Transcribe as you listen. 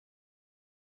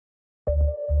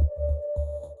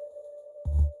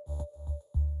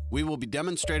We will be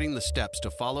demonstrating the steps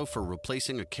to follow for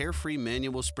replacing a Carefree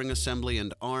manual spring assembly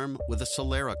and arm with a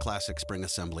Solera classic spring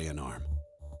assembly and arm.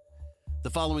 The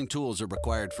following tools are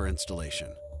required for installation: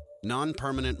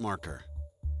 non-permanent marker,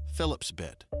 Phillips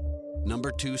bit, number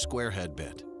 2 square head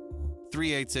bit,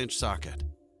 3/8 inch socket,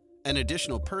 an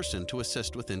additional person to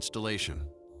assist with installation.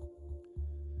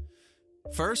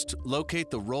 First,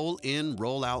 locate the roll-in,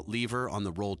 roll-out lever on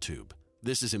the roll tube.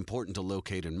 This is important to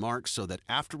locate and mark so that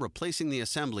after replacing the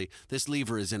assembly, this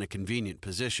lever is in a convenient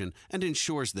position and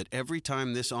ensures that every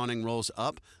time this awning rolls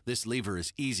up, this lever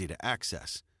is easy to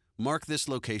access. Mark this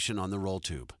location on the roll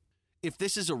tube. If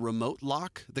this is a remote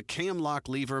lock, the cam lock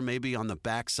lever may be on the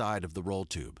back side of the roll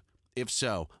tube. If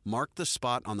so, mark the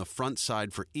spot on the front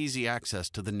side for easy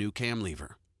access to the new cam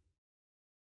lever.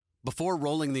 Before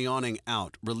rolling the awning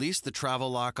out, release the travel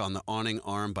lock on the awning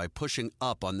arm by pushing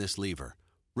up on this lever.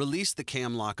 Release the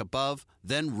cam lock above,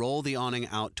 then roll the awning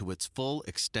out to its full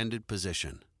extended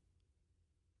position.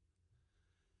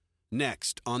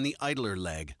 Next, on the idler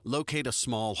leg, locate a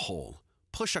small hole.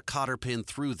 Push a cotter pin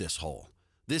through this hole.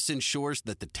 This ensures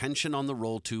that the tension on the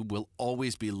roll tube will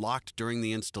always be locked during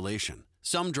the installation.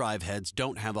 Some drive heads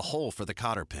don't have a hole for the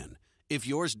cotter pin. If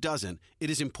yours doesn't, it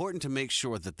is important to make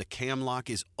sure that the cam lock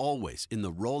is always in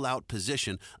the roll-out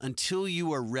position until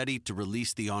you are ready to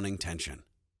release the awning tension.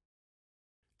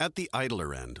 At the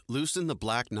idler end, loosen the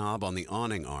black knob on the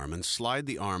awning arm and slide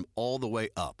the arm all the way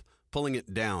up, pulling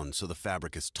it down so the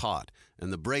fabric is taut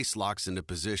and the brace locks into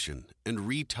position, and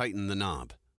retighten the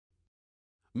knob.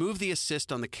 Move the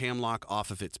assist on the cam lock off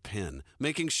of its pin,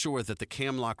 making sure that the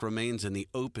cam lock remains in the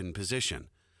open position.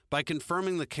 By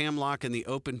confirming the cam lock in the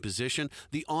open position,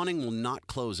 the awning will not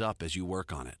close up as you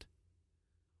work on it.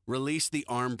 Release the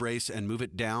arm brace and move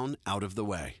it down out of the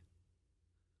way.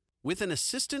 With an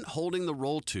assistant holding the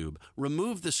roll tube,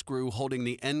 remove the screw holding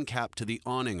the end cap to the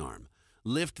awning arm.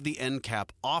 Lift the end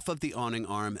cap off of the awning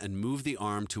arm and move the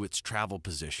arm to its travel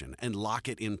position and lock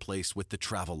it in place with the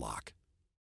travel lock.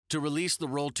 To release the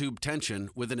roll tube tension,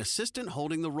 with an assistant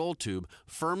holding the roll tube,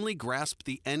 firmly grasp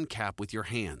the end cap with your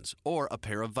hands or a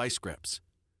pair of vice grips.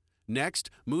 Next,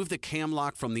 move the cam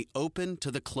lock from the open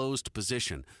to the closed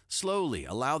position. Slowly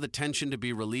allow the tension to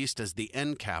be released as the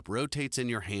end cap rotates in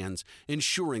your hands,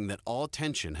 ensuring that all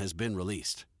tension has been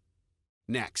released.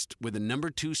 Next, with a number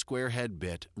 2 square head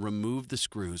bit, remove the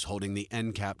screws holding the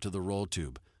end cap to the roll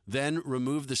tube. Then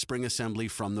remove the spring assembly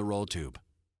from the roll tube.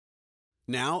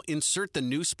 Now, insert the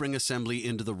new spring assembly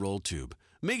into the roll tube.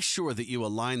 Make sure that you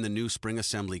align the new spring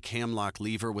assembly cam lock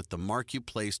lever with the mark you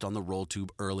placed on the roll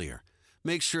tube earlier.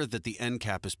 Make sure that the end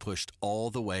cap is pushed all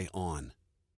the way on.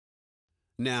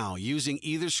 Now, using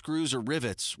either screws or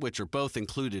rivets, which are both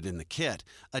included in the kit,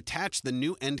 attach the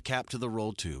new end cap to the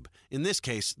roll tube, in this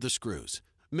case, the screws.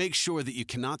 Make sure that you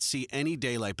cannot see any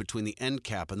daylight between the end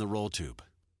cap and the roll tube.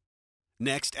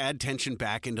 Next, add tension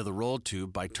back into the roll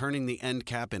tube by turning the end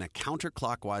cap in a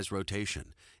counterclockwise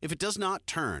rotation. If it does not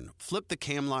turn, flip the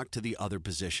cam lock to the other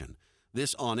position.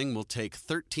 This awning will take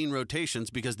 13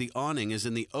 rotations because the awning is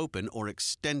in the open or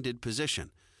extended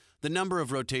position. The number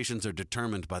of rotations are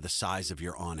determined by the size of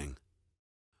your awning.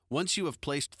 Once you have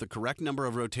placed the correct number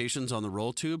of rotations on the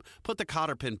roll tube, put the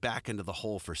cotter pin back into the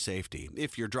hole for safety,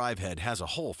 if your drive head has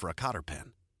a hole for a cotter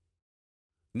pin.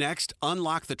 Next,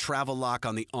 unlock the travel lock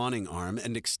on the awning arm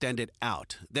and extend it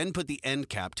out. Then put the end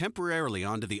cap temporarily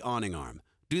onto the awning arm.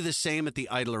 Do the same at the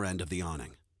idler end of the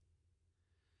awning.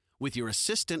 With your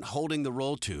assistant holding the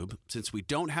roll tube, since we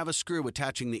don't have a screw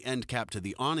attaching the end cap to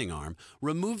the awning arm,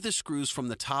 remove the screws from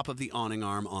the top of the awning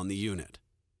arm on the unit.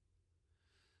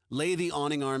 Lay the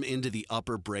awning arm into the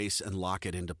upper brace and lock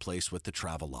it into place with the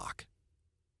travel lock.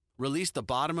 Release the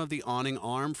bottom of the awning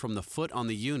arm from the foot on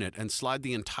the unit and slide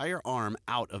the entire arm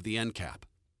out of the end cap.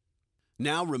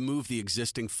 Now remove the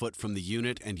existing foot from the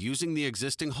unit and, using the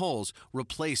existing holes,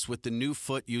 replace with the new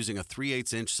foot using a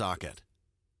 3/8 inch socket.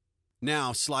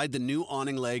 Now slide the new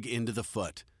awning leg into the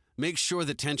foot. Make sure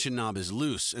the tension knob is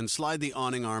loose and slide the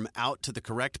awning arm out to the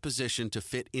correct position to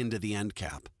fit into the end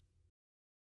cap.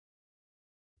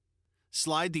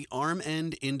 Slide the arm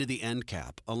end into the end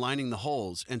cap, aligning the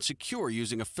holes, and secure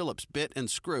using a Phillips bit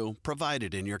and screw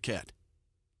provided in your kit.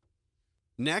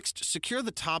 Next, secure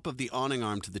the top of the awning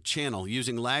arm to the channel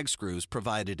using lag screws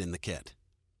provided in the kit.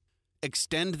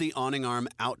 Extend the awning arm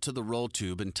out to the roll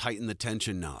tube and tighten the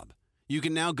tension knob. You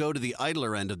can now go to the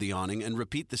idler end of the awning and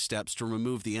repeat the steps to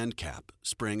remove the end cap,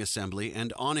 spring assembly,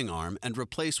 and awning arm and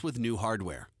replace with new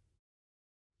hardware.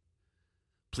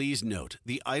 Please note,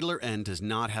 the idler end does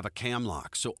not have a cam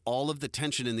lock, so all of the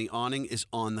tension in the awning is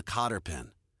on the cotter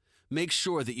pin. Make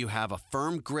sure that you have a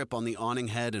firm grip on the awning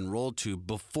head and roll tube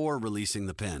before releasing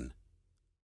the pin.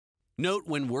 Note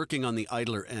when working on the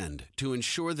idler end, to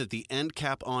ensure that the end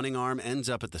cap awning arm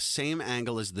ends up at the same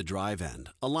angle as the drive end,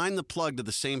 align the plug to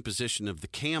the same position of the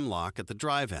cam lock at the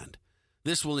drive end.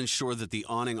 This will ensure that the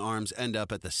awning arms end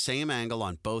up at the same angle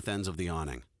on both ends of the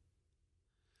awning.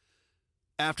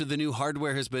 After the new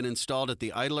hardware has been installed at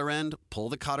the idler end, pull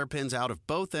the cotter pins out of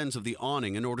both ends of the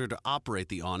awning in order to operate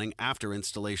the awning after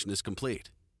installation is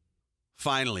complete.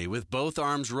 Finally, with both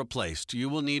arms replaced, you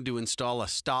will need to install a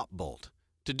stop bolt.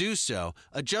 To do so,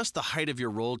 adjust the height of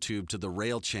your roll tube to the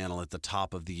rail channel at the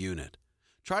top of the unit.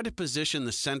 Try to position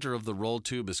the center of the roll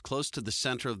tube as close to the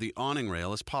center of the awning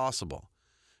rail as possible.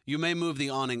 You may move the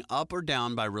awning up or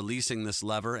down by releasing this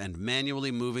lever and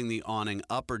manually moving the awning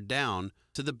up or down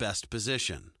to the best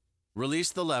position.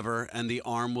 Release the lever and the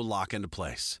arm will lock into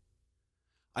place.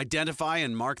 Identify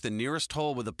and mark the nearest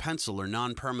hole with a pencil or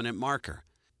non-permanent marker.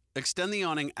 Extend the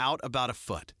awning out about a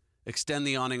foot. Extend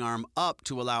the awning arm up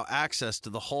to allow access to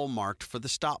the hole marked for the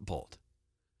stop bolt.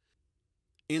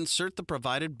 Insert the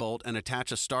provided bolt and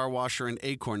attach a star washer and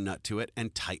acorn nut to it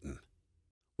and tighten.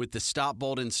 With the stop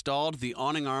bolt installed, the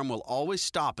awning arm will always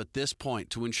stop at this point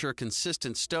to ensure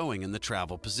consistent stowing in the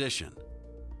travel position.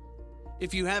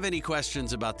 If you have any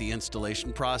questions about the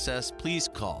installation process, please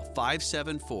call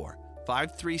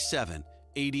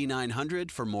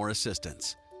 574-537-8900 for more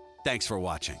assistance. Thanks for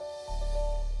watching.